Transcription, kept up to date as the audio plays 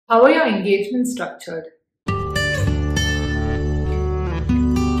How are your engagements structured?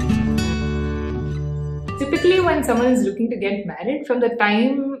 Typically, when someone is looking to get married, from the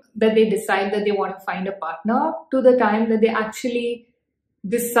time that they decide that they want to find a partner to the time that they actually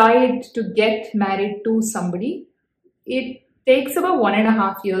decide to get married to somebody, it takes about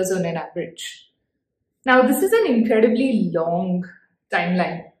 1.5 years on an average. Now, this is an incredibly long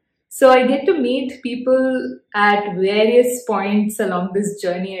timeline. So I get to meet people at various points along this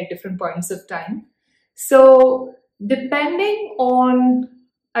journey at different points of time. So depending on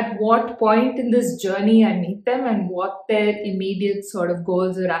at what point in this journey I meet them and what their immediate sort of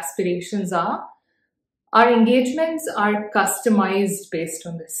goals or aspirations are, our engagements are customized based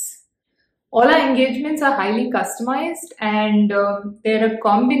on this. All our engagements are highly customized, and they're a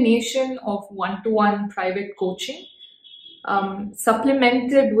combination of one-to-one private coaching,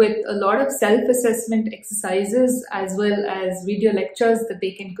 supplemented with a lot of self-assessment exercises as well as video lectures that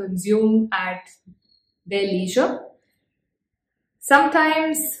they can consume at their leisure.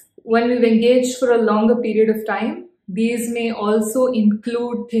 Sometimes when we've engaged for a longer period of time, these may also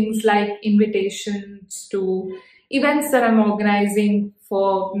include things like invitations to events that I'm organizing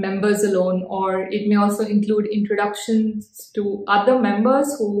for members alone, or it may also include introductions to other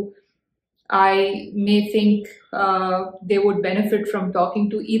members who I may think they would benefit from talking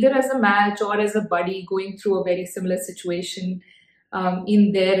to, either as a match or as a buddy going through a very similar situation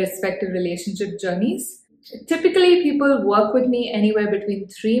in their respective relationship journeys. Typically, people work with me anywhere between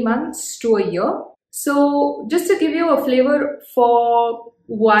 3 months to a year. So just to give you a flavor for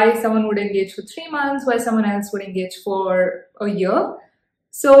why someone would engage for 3 months, why someone else would engage for a year.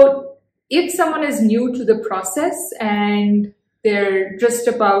 So if someone is new to the process and they're just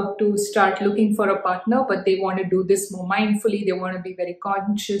about to start looking for a partner, but they want to do this more mindfully, they want to be very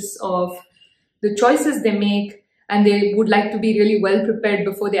conscious of the choices they make, and they would like to be really well prepared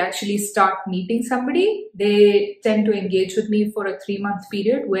before they actually start meeting somebody, they tend to engage with me for a 3-month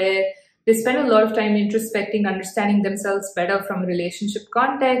period where they spend a lot of time introspecting, understanding themselves better from a relationship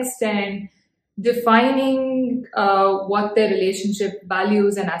context, and defining what their relationship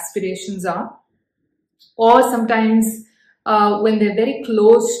values and aspirations are. Or sometimes when they're very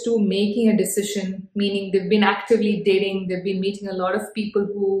close to making a decision, meaning they've been actively dating, they've been meeting a lot of people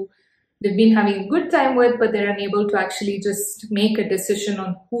who they've been having a good time with, but they're unable to actually just make a decision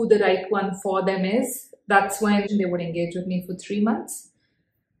on who the right one for them is, that's when they would engage with me for 3 months.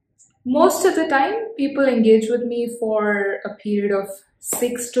 Most of the time, people engage with me for a period of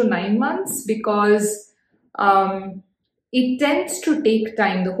 6 to 9 months because it tends to take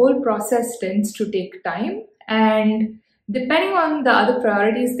time. The whole process tends to take time, and depending on the other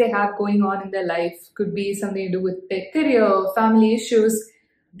priorities they have going on in their life, could be something to do with their career, family issues,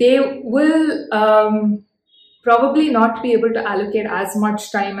 they will probably not be able to allocate as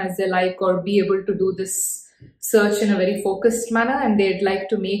much time as they like or be able to do this search in a very focused manner, and they'd like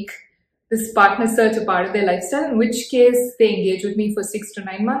to make this partner search a part of their lifestyle, in which case they engage with me for 6 to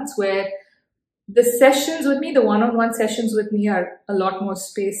 9 months, where the sessions with me, the one-on-one sessions with me, are a lot more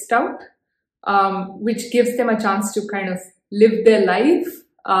spaced out, which gives them a chance to kind of live their life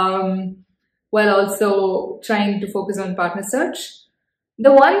while also trying to focus on partner search.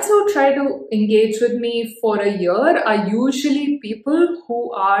 The ones who try to engage with me for a year are usually people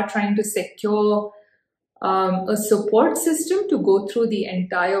who are trying to secure a support system to go through the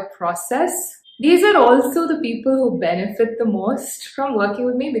entire process. These are also the people who benefit the most from working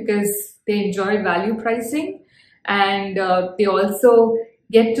with me because they enjoy value pricing, and they also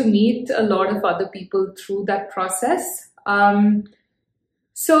get to meet a lot of other people through that process.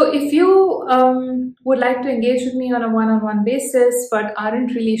 So if you would like to engage with me on a one-on-one basis but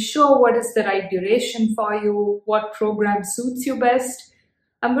aren't really sure what is the right duration for you, what program suits you best,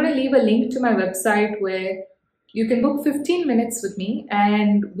 I'm going to leave a link to my website where you can book 15 minutes with me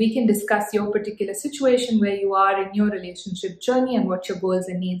and we can discuss your particular situation, where you are in your relationship journey and what your goals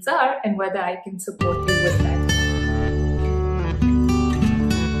and needs are, and whether I can support you with that.